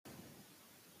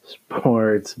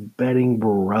Sports betting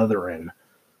brethren,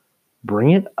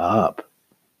 bring it up.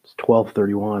 It's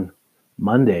 12/31,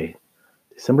 Monday,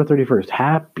 December 31st.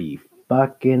 Happy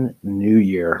fucking New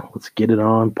Year. Let's get it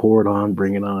on, pour it on,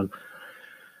 bring it on.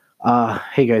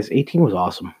 Hey guys, 18 was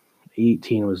awesome.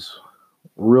 18 was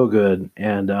real good,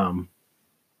 and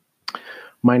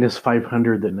minus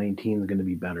 500 that 19 is going to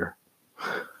be better.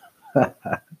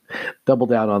 Double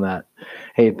down on that.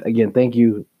 Hey, again, thank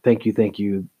you,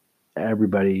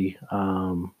 everybody,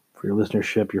 for your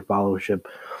listenership, your followership.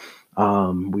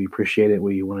 We appreciate it.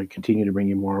 We want to continue to bring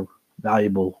you more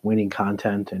valuable winning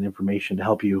content and information to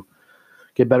help you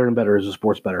get better and better as a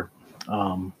sports bettor.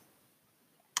 So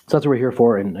that's what we're here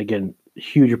for. And again,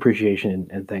 huge appreciation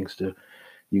and thanks to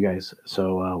you guys.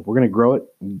 So we're going to grow it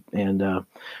and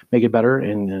make it better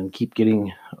and keep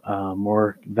getting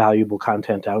more valuable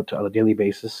content out on a daily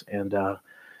basis. And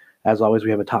as always, we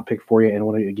have a top pick for you, and I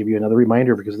want to give you another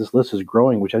reminder because this list is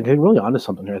growing, which I think we're really onto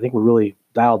something here. I think we're really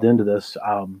dialed into this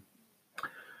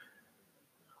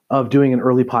of doing an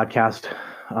early podcast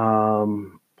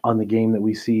on the game that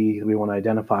we see that we want to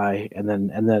identify, and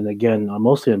then again,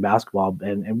 mostly in basketball,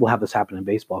 and we'll have this happen in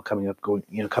baseball coming up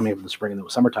in the spring and the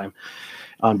summertime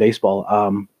on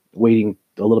baseball. Waiting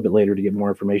a little bit later to get more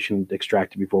information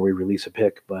extracted before we release a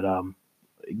pick, but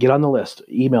get on the list.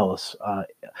 Email us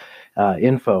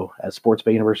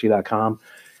info@sportsbetuniversity.com.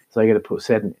 So I got to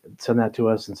send that to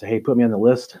us and say, hey, put me on the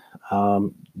list.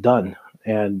 Done.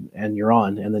 And you're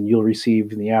on, and then you'll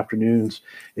receive in the afternoons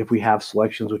if we have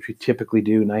selections, which we typically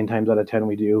do 9 times out of 10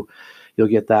 we do. You'll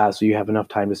get that, so you have enough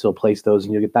time to still place those,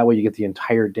 and you get the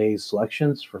entire day's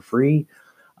selections for free.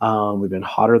 We've been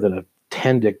hotter than a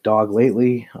 10-dick dog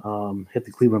lately. Hit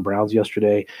the Cleveland Browns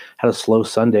yesterday. Had a slow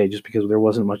Sunday just because there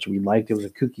wasn't much we liked. It was a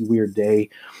kooky, weird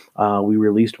day. We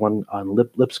released one on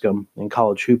Lipscomb in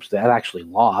college hoops that actually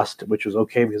lost, which was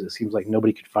okay because it seems like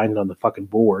nobody could find it on the fucking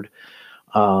board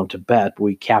to bet. But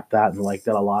we capped that and liked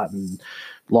that a lot and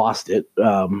lost it,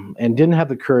 and didn't have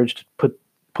the courage to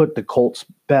put the Colts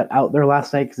bet out there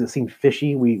last night because it seemed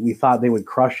fishy. We thought they would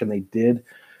crush, and they did,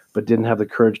 but didn't have the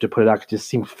courage to put it out because it just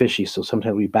seemed fishy. So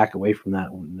sometimes we back away from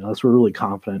that unless we're really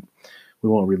confident. We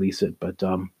won't release it, but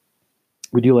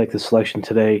we do like the selection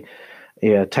today.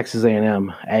 Texas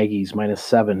A&M Aggies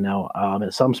 -7. Now,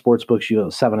 at some sports books, you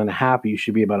have 7.5. You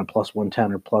should be about a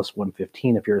 +110 or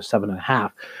 +115 if you're a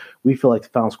 7.5. We feel like the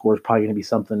final score is probably going to be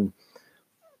something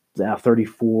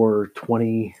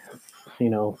 34-20,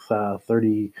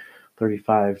 30,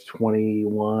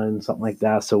 35-21, something like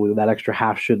that. So that extra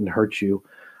half shouldn't hurt you.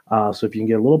 So if you can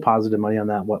get a little positive money on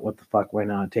that, what the fuck? Why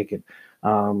not take it?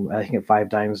 I think at 5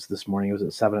 times this morning it was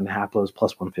at 7.5. It was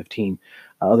 +115.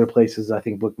 Other places, I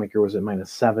think Bookmaker was at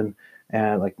 -7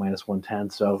 and like -110.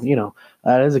 So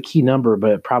that is a key number,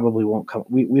 but it probably won't come.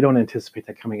 We don't anticipate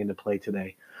that coming into play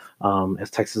today, as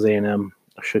Texas A&M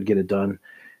should get it done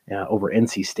over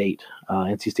NC State.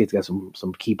 NC State's got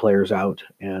some key players out,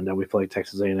 and we feel like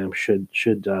Texas A&M should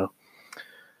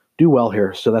do well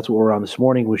here. So that's what we're on this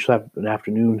morning. We should have an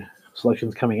afternoon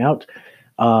selections coming out.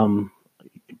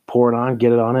 Pour it on,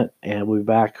 get it on it, and we'll be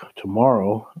back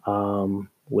tomorrow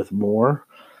with more.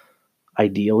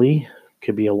 Ideally,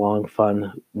 could be a long,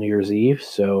 fun New Year's Eve.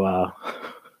 So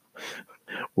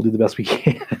we'll do the best we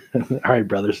can. All right,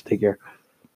 brothers, take care.